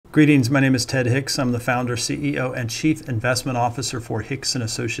Greetings, my name is Ted Hicks. I'm the founder, CEO, and Chief Investment Officer for Hicks &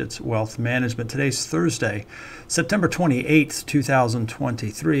 Associates Wealth Management. Today's Thursday, September 28th,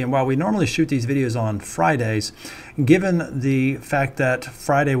 2023. And while we normally shoot these videos on Fridays, given the fact that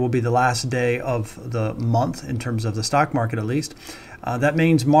Friday will be the last day of the month in terms of the stock market at least, that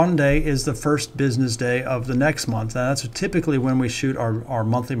means Monday is the first business day of the next month. And that's typically when we shoot our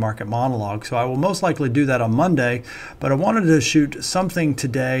monthly market monologue. So I will most likely do that on Monday, but I wanted to shoot something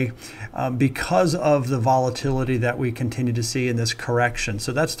today because of the volatility that we continue to see in this correction.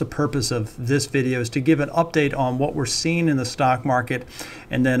 So that's the purpose of this video, is to give an update on what we're seeing in the stock market.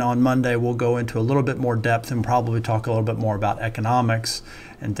 And then on Monday, we'll go into a little bit more depth and probably talk a little bit more about economics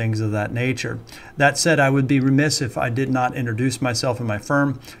and things of that nature. That said, I would be remiss if I did not introduce myself and my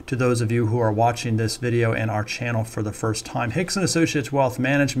firm to those of you who are watching this video and our channel for the first time. Hicks & Associates Wealth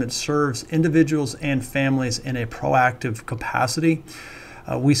Management serves individuals and families in a proactive capacity.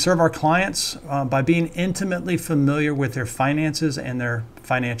 We serve our clients by being intimately familiar with their finances and their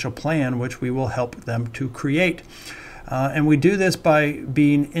financial plan, which we will help them to create. And we do this by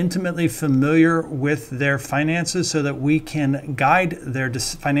being intimately familiar with their finances so that we can guide their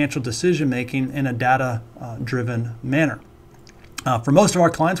financial decision making in a data-driven manner. For most of our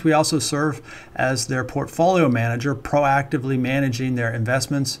clients, we also serve as their portfolio manager, proactively managing their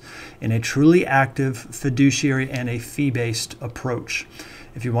investments in a truly active fiduciary and a fee-based approach.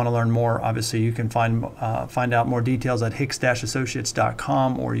 If you want to learn more, obviously you can find out more details at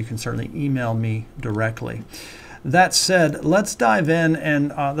hicks-associates.com, or you can certainly email me directly. That said, let's dive in, and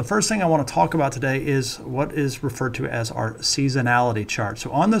the first thing I want to talk about today is what is referred to as our seasonality chart.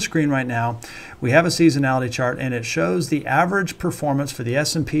 So on the screen right now, we have a seasonality chart, and it shows the average performance for the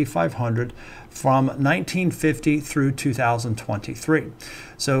S&P 500 from 1950 through 2023.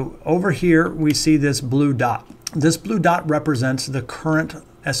 So over here, we see this blue dot. This blue dot represents the current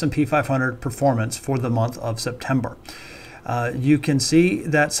S&P 500 performance for the month of September. You can see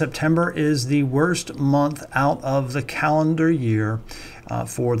that September is the worst month out of the calendar year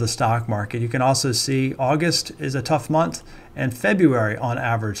for the stock market. You can also see August is a tough month, and February on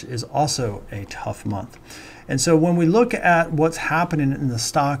average is also a tough month. And so when we look at what's happening in the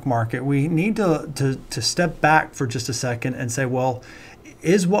stock market, we need to step back for just a second and say, well,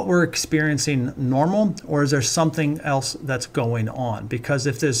 is what we're experiencing normal, or is there something else that's going on? Because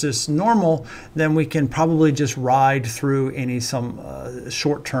if there's this normal, then we can probably just ride through some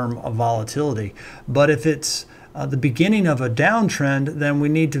short-term volatility. But if it's the beginning of a downtrend, then we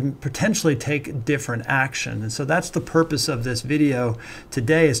need to potentially take different action. And so that's the purpose of this video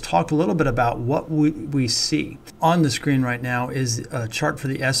today, is talk a little bit about what we see. On the screen right now is a chart for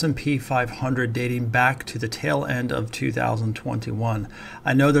the S&P 500 dating back to the tail end of 2021.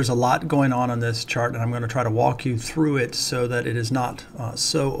 I know there's a lot going on this chart, and I'm going to try to walk you through it so that it is not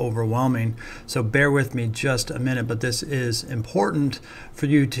so overwhelming. So bear with me just a minute, but this is important for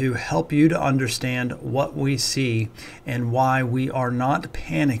you to help you to understand what we see and why we are not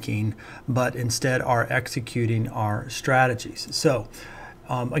panicking, but instead are executing our strategies. So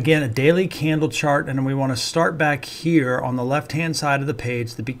again, a daily candle chart, and we want to start back here on the left-hand side of the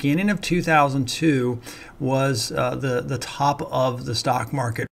page. The beginning of 2002 was the top of the stock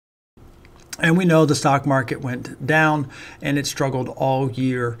market. And we know the stock market went down, and it struggled all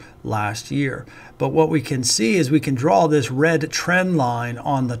year last year. But what we can see is we can draw this red trend line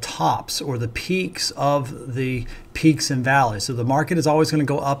on the tops, or the peaks of the peaks and valleys. So the market is always going to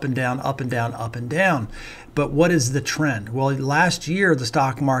go up and down, up and down, up and down. But what is the trend? Well, last year the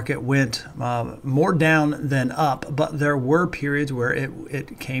stock market went more down than up, but there were periods where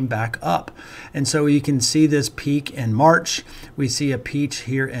it came back up. And so you can see this peak in March. We see a peak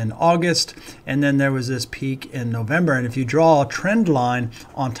here in August, and then there was this peak in November. And if you draw a trend line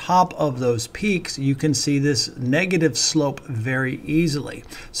on top of those peaks, you can see this negative slope very easily.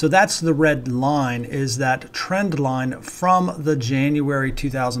 So that's the red line, is that trend line from the January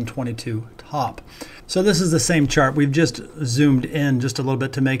 2022 top. So this is the same chart. We've just zoomed in just a little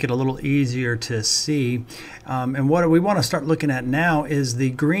bit to make it a little easier to see. And what we want to start looking at now is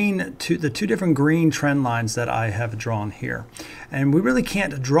the two different green trend lines that I have drawn here. And we really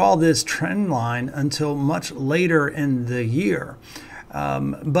can't draw this trend line until much later in the year.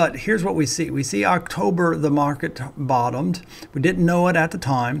 But here's what we see. We see October, the market bottomed. We didn't know it at the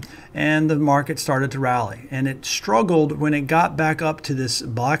time, and the market started to rally. And it struggled when it got back up to this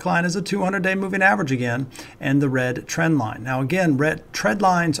black line as a 200-day moving average again, and the red trend line. Now again, red trend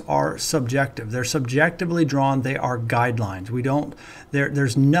lines are subjective. They're subjectively drawn. They are guidelines.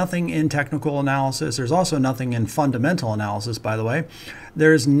 There's nothing in technical analysis. There's also nothing in fundamental analysis, by the way,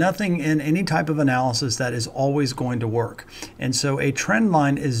 There is nothing in any type of analysis that is always going to work. And so a trend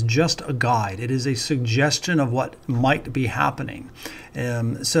line is just a guide. It is a suggestion of what might be happening.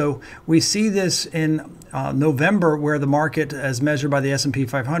 So we see this in November, where the market, as measured by the S&P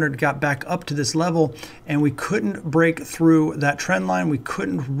 500, got back up to this level, and we couldn't break through that trend line. We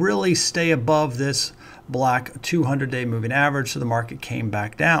couldn't really stay above this black 200-day moving average, so the market came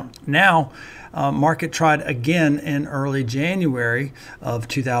back down. Now, market tried again in early January of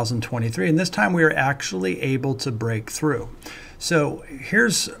 2023, and this time we were actually able to break through. So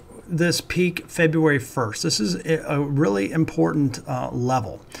here's this peak February 1st. This is a really important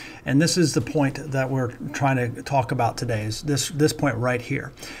level, and this is the point that we're trying to talk about today, is this point right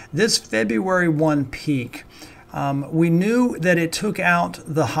here. This February 1 peak, we knew that it took out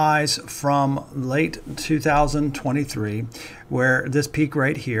the highs from late 2023, where this peak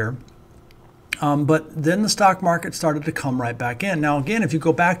right here. But then the stock market started to come right back in. Now, again, if you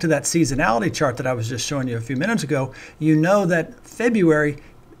go back to that seasonality chart that I was just showing you a few minutes ago, you know that February,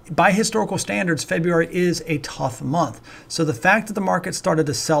 by historical standards, February is a tough month. So the fact that the market started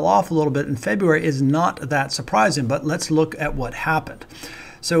to sell off a little bit in February is not that surprising, but let's look at what happened.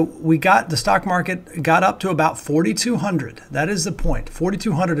 So the stock market got up to about 4,200. That is the point.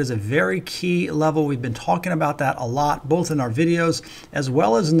 4,200 is a very key level. We've been talking about that a lot, both in our videos as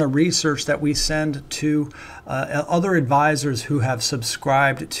well as in the research that we send to other advisors who have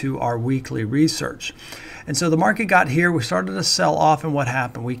subscribed to our weekly research. And so the market got here, we started to sell off, and what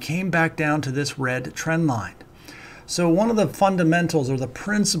happened? We came back down to this red trend line. So one of the fundamentals or the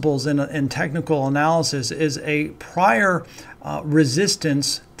principles in technical analysis is a prior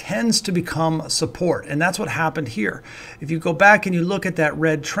resistance tends to become support, and that's what happened here. If you go back and you look at that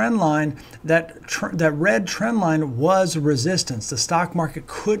red trend line, that red trend line was resistance. The stock market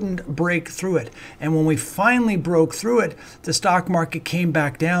couldn't break through it, and when we finally broke through it, the stock market came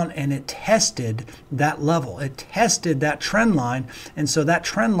back down and it tested that level. It tested that trend line, and so that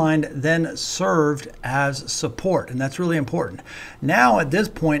trend line then served as support, and that's really important. Now at this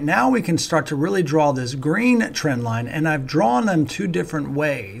point, now we can start to really draw this green trend line, and I've drawn them two different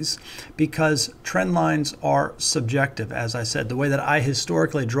ways, because trend lines are subjective. As I said, the way that I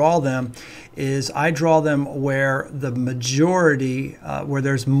historically draw them is I draw them where the majority, where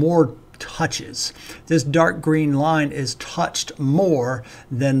there's more touches. This dark green line is touched more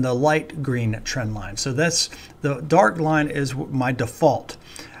than the light green trend line. So that's the dark line is my default.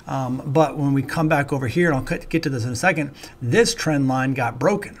 But when we come back over here, and I'll get to this in a second, this trend line got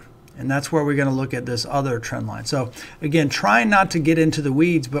broken. And that's where we're going to look at this other trend line. So again, trying not to get into the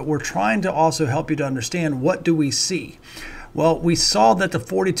weeds, but we're trying to also help you to understand, what do we see? Well, we saw that the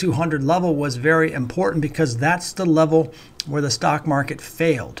 4,200 level was very important, because that's the level where the stock market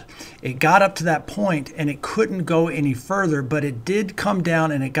failed. It got up to that point and it couldn't go any further, but it did come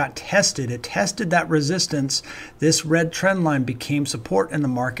down and it got tested. It tested that resistance. This red trend line became support and the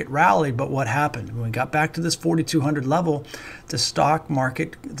market rallied. But what happened? When we got back to this 4,200 level, the stock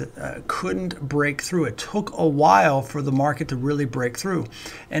market couldn't break through. It took a while for the market to really break through.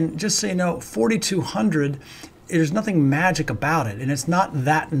 And just so you know, 4,200, there's nothing magic about it, and it's not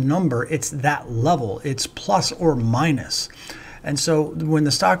that number, it's that level. It's plus or minus. And so when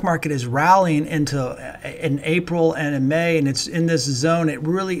the stock market is rallying in April and in May, and it's in this zone,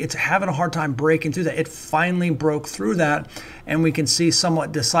 it's having a hard time breaking through that. It finally broke through that, and we can see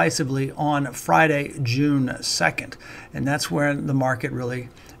somewhat decisively on Friday, June 2nd. And that's where the market really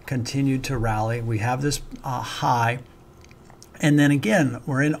continued to rally. We have this high, and then again,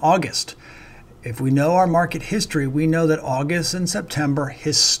 we're in August. If we know our market history, we know that August and September,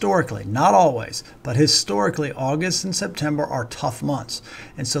 historically, not always, but historically, August and September are tough months.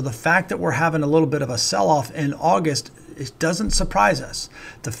 And so the fact that we're having a little bit of a sell-off in August, it doesn't surprise us.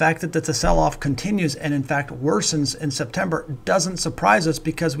 The fact that the sell-off continues and in fact worsens in September doesn't surprise us,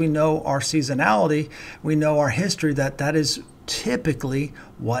 because we know our seasonality, we know our history, that is typically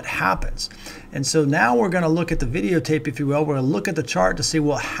what happens. And so now we're going to look at the videotape, if you will. We're going to look at the chart to see,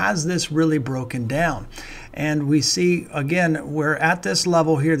 well, has this really broken down? And we see, again, we're at this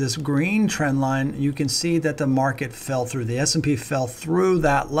level here, this green trend line. You can see that the market fell through. The S&P fell through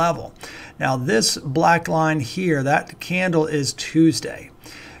that level. Now this black line here, that candle is Tuesday.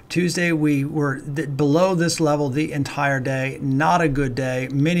 Tuesday, we were below this level the entire day. Not a good day.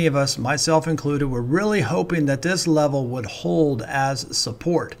 Many of us, myself included, were really hoping that this level would hold as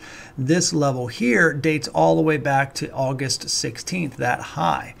support. This level here dates all the way back to August 16th, that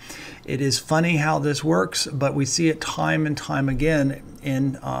high. It is funny how this works, but we see it time and time again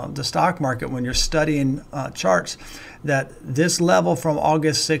in the stock market when you're studying charts, that this level from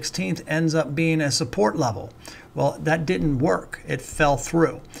August 16th ends up being a support level. Well, that didn't work. It fell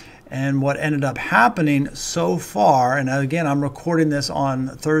through. And what ended up happening so far, and again, I'm recording this on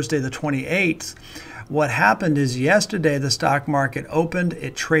Thursday the 28th, what happened is yesterday the stock market opened,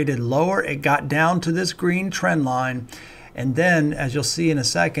 it traded lower, it got down to this green trend line, and then, as you'll see in a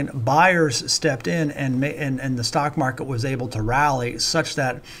second, buyers stepped in and the stock market was able to rally such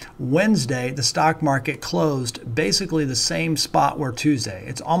that Wednesday the stock market closed basically the same spot where Tuesday.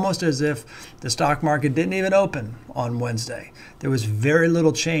 It's almost as if the stock market didn't even open on Wednesday. There was very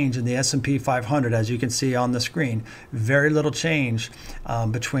little change in the S&P 500, as you can see on the screen. Very little change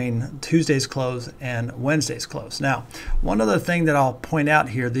between Tuesday's close and Wednesday's close. Now, one other thing that I'll point out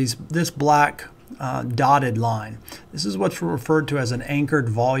here, this black dotted line. This is what's referred to as an anchored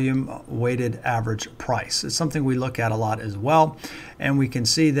volume weighted average price. It's something we look at a lot as well, and we can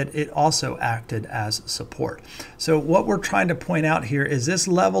see that it also acted as support. So what we're trying to point out here is this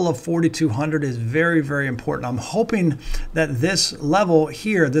level of 4,200 is very, very important. I'm hoping that this level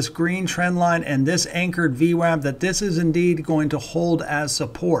here, this green trend line and this anchored VWAP, that this is indeed going to hold as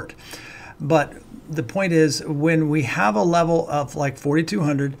support. But the point is, when we have a level of like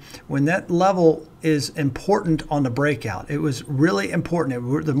 4,200, when that level is important on the breakout, it was really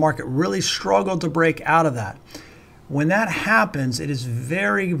important. The market really struggled to break out of that. When that happens, it is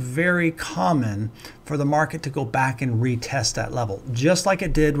very, very common for the market to go back and retest that level, just like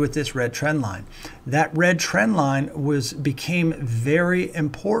it did with this red trend line. That red trend line became very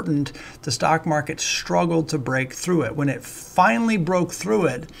important. The stock market struggled to break through it. When it finally broke through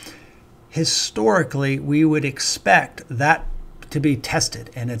it, historically, we would expect that to be tested,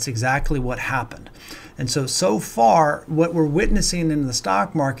 and it's exactly what happened. And so far, what we're witnessing in the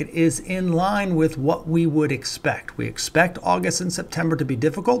stock market is in line with what we would expect. We expect August and September to be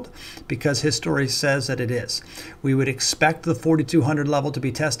difficult because history says that it is. We would expect the 4,200 level to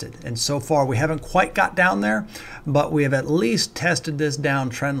be tested, and so far we haven't quite got down there, but we have at least tested this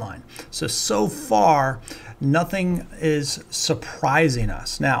downtrend line. So far, nothing is surprising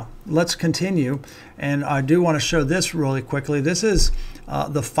us. Now, let's continue, and I do want to show this really quickly. This is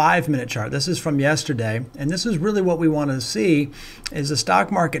the 5-minute chart. This is from yesterday, and this is really what we want to see is the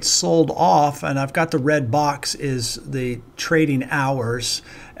stock market sold off, and I've got the red box is the trading hours.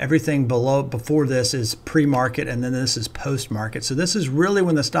 Everything before this is pre-market, and then this is post-market. So this is really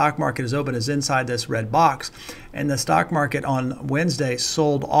when the stock market is open, is inside this red box, and the stock market on Wednesday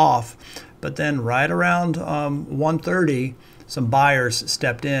sold off. But then right around 1:30, some buyers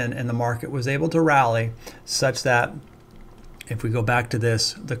stepped in and the market was able to rally such that if we go back to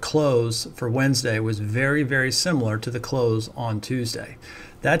this, the close for Wednesday was very, very similar to the close on Tuesday.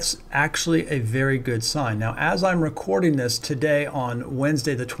 That's actually a very good sign. Now, as I'm recording this today on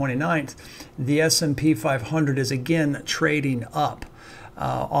Wednesday the 29th, the S&P 500 is again trading up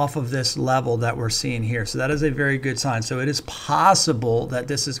off of this level that we're seeing here. So that is a very good sign. So it is possible that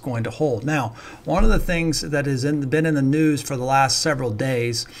this is going to hold. Now, one of the things that has been in the news for the last several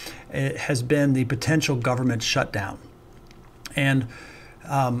days has been the potential government shutdown. And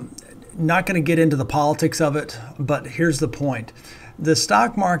not going to get into the politics of it, but here's the point. The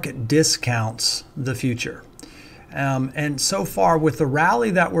stock market discounts the future. And so far, with the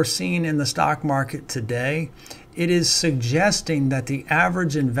rally that we're seeing in the stock market today, it is suggesting that the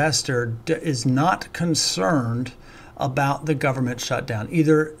average investor is not concerned about the government shutdown.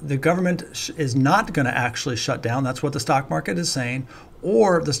 Either the government is not going to actually shut down, that's what the stock market is saying,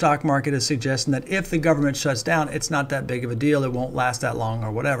 or the stock market is suggesting that if the government shuts down, it's not that big of a deal, it won't last that long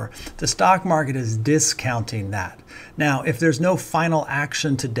or whatever. The stock market is discounting that. Now, if there's no final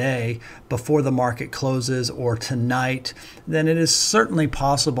action today before the market closes or tonight, then it is certainly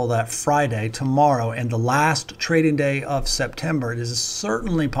possible that Friday, tomorrow, and the last trading day of September, it is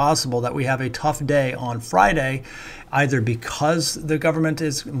certainly possible that we have a tough day on Friday, either because the government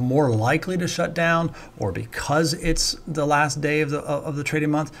is more likely to shut down or because it's the last day of the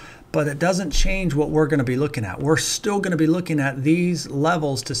trading month. But it doesn't change what we're going to be looking at. We're still going to be looking at these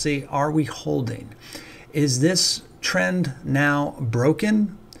levels to see, are we holding? Is this trend now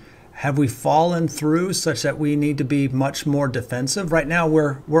broken? Have we fallen through such that we need to be much more defensive? Right now,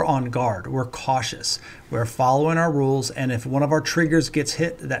 we're on guard. We're cautious. We're following our rules. And if one of our triggers gets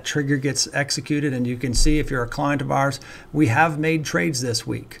hit, that trigger gets executed. And you can see if you're a client of ours, we have made trades this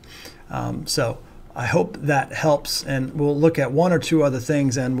week. So I hope that helps. And we'll look at one or two other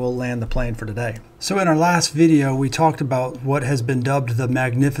things and we'll land the plane for today. So in our last video, we talked about what has been dubbed the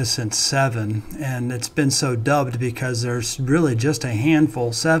Magnificent Seven, and it's been so dubbed because there's really just a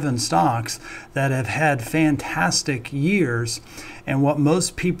handful, 7 stocks, that have had fantastic years. And what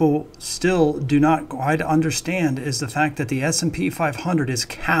most people still do not quite understand is the fact that the S&P 500 is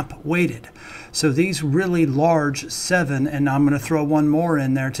cap weighted. So these really large 7, and I'm going to throw one more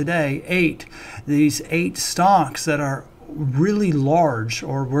in there today, 8, these 8 stocks that are really large,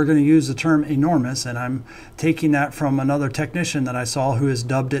 or we're going to use the term enormous, and I'm taking that from another technician that I saw who has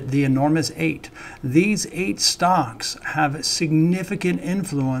dubbed it the enormous 8. These 8 stocks have significant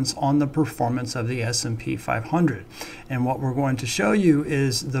influence on the performance of the S&P 500. And what we're going to show you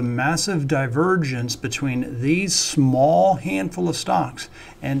is the massive divergence between these small handful of stocks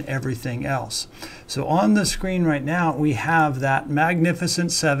and everything else. So on the screen right now, we have that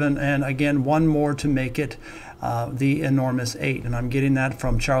Magnificent 7, and again, one more to make it the enormous 8, and I'm getting that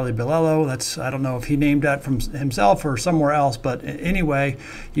from Charlie Bilello. I don't know if he named that from himself or somewhere else, but anyway,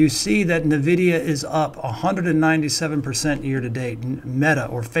 you see that Nvidia is up 197% year to date. Meta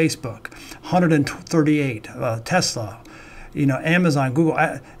or Facebook, 138. Tesla, Amazon, Google,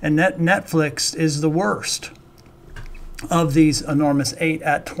 and Netflix is the worst of these enormous 8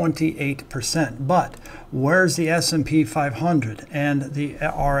 at 28%. But where's the S&P 500 and the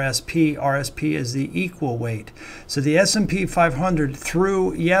RSP? RSP is the equal weight. So the S&P 500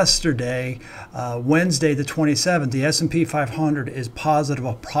 through yesterday, Wednesday the 27th, the S&P 500 is positive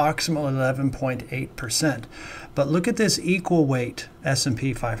approximately 11.8%. But look at this equal weight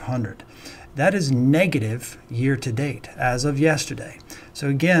S&P 500. That is negative year to date as of yesterday. So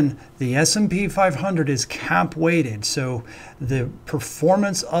again, the S&P 500 is cap weighted. So the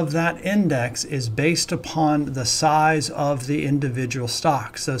performance of that index is based upon the size of the individual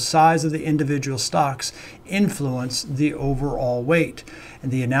stocks. So size of the individual stocks influence the overall weight.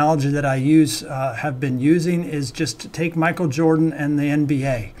 And the analogy that I have been using is just to take Michael Jordan and the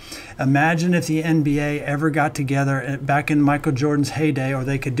NBA. Imagine if the NBA ever got together back in Michael Jordan's heyday, or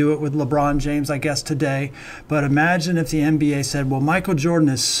they could do it with LeBron James, I guess, today. But imagine if the NBA said, well, Michael Jordan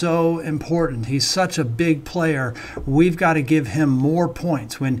is so important. He's such a big player. We've got to give him more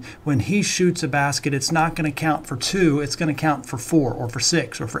points. When he shoots a basket, it's not going to count for 2. It's going to count for 4 or for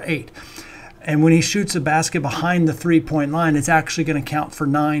 6 or for 8. And when he shoots a basket behind the three-point line, it's actually going to count for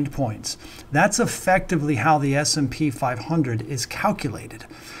 9 points. That's effectively how the S&P 500 is calculated.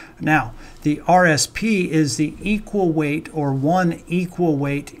 Now, the RSP is the equal weight or one equal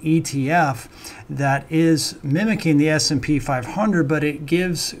weight ETF that is mimicking the S&P 500, but it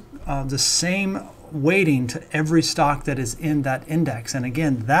gives the same weighting to every stock that is in that index. And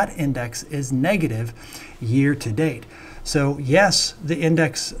again, that index is negative year to date. So yes, the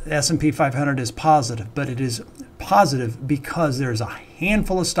index S&P 500 is positive, but it is positive because there's a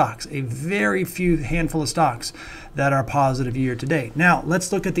handful of stocks, a very few handful of stocks that are positive year to date. Now,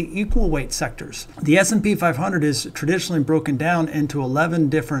 let's look at the equal weight sectors. The S&P 500 is traditionally broken down into 11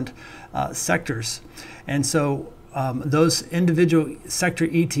 different sectors. And so those individual sector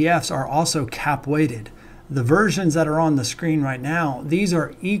ETFs are also cap weighted. The versions that are on the screen right now, these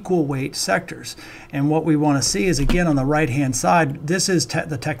are equal weight sectors. And what we want to see is, again, on the right-hand side, this is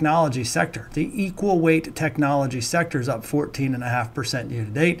the technology sector. The equal weight technology sector is up 14.5% year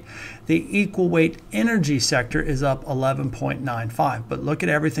to date. The equal weight energy sector is up 11.95. But look at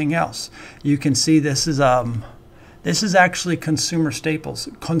everything else. You can see this is actually consumer staples.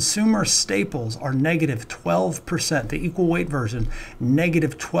 Consumer staples are negative 12%. The equal weight version,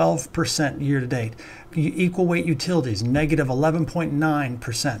 negative 12% year to date. Equal weight utilities, negative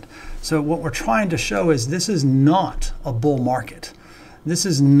 11.9%. So what we're trying to show is this is not a bull market. This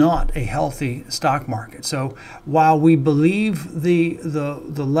is not a healthy stock market. So while we believe the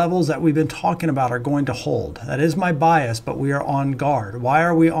levels that we've been talking about are going to hold, that is my bias, but we are on guard. Why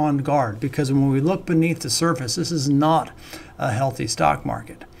are we on guard? Because when we look beneath the surface, this is not a healthy stock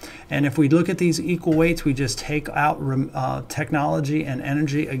market. And if we look at these equal weights, we just take out technology and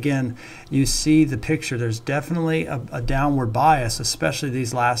energy. Again, you see the picture. There's definitely a downward bias, especially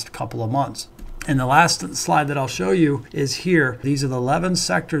these last couple of months. And the last slide that I'll show you is here. These are the 11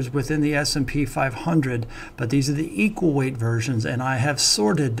 sectors within the S&P 500, but these are the equal weight versions, and I have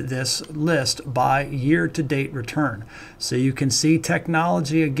sorted this list by year-to-date return. So you can see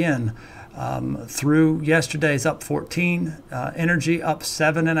technology again through yesterday's up 14, energy up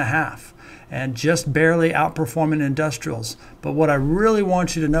 7.5, and just barely outperforming industrials. But what I really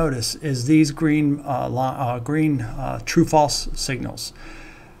want you to notice is these green true-false signals.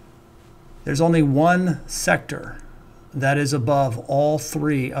 There's only one sector that is above all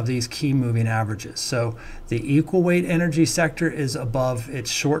three of these key moving averages. So the equal weight energy sector is above its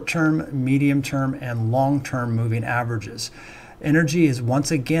short-term, medium-term, and long-term moving averages. Energy is once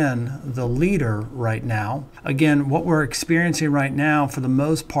again the leader right now. Again, what we're experiencing right now for the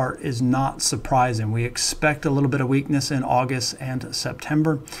most part is not surprising. We expect a little bit of weakness in August and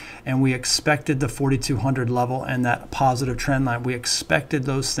September, and we expected the 4,200 level and that positive trend line. We expected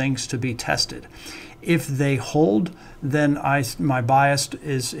those things to be tested. If they hold, then my bias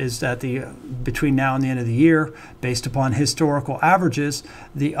is that between now and the end of the year, based upon historical averages,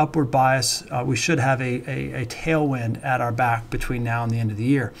 the upward bias, we should have a tailwind at our back between now and the end of the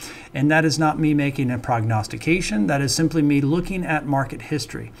year. And that is not me making a prognostication. That is simply me looking at market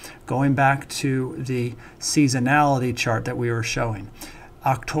history, going back to the seasonality chart that we were showing.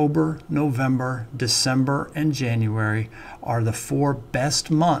 October, November, December, and January are the 4 best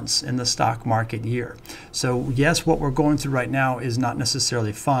months in the stock market year. So yes, what we're going through right now is not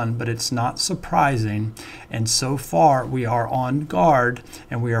necessarily fun, but it's not surprising. And so far we are on guard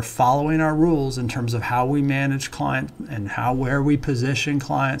and we are following our rules in terms of how we manage clients and where we position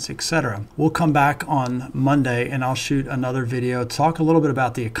clients, etc. We'll come back on Monday and I'll shoot another video, talk a little bit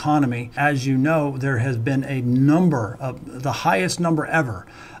about the economy. As you know, there has been the highest number ever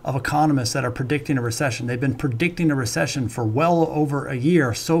of economists that are predicting a recession. They've been predicting a recession for well over a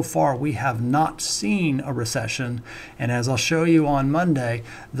year. So far, we have not seen a recession. And as I'll show you on Monday,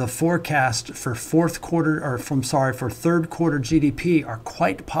 the forecast for third quarter GDP are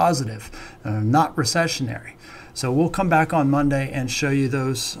quite positive, not recessionary. So we'll come back on Monday and show you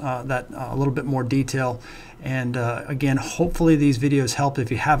those a little bit more detail. And again, hopefully these videos help. If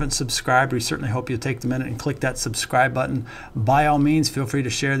you haven't subscribed, we certainly hope you'll take the minute and click that subscribe button. By all means, feel free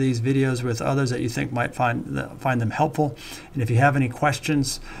to share these videos with others that you think might find them helpful. And if you have any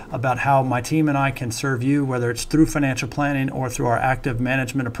questions about how my team and I can serve you, whether it's through financial planning or through our active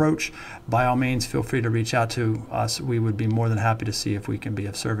management approach, by all means, feel free to reach out to us. We would be more than happy to see if we can be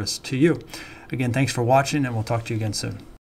of service to you. Again, thanks for watching, and we'll talk to you again soon.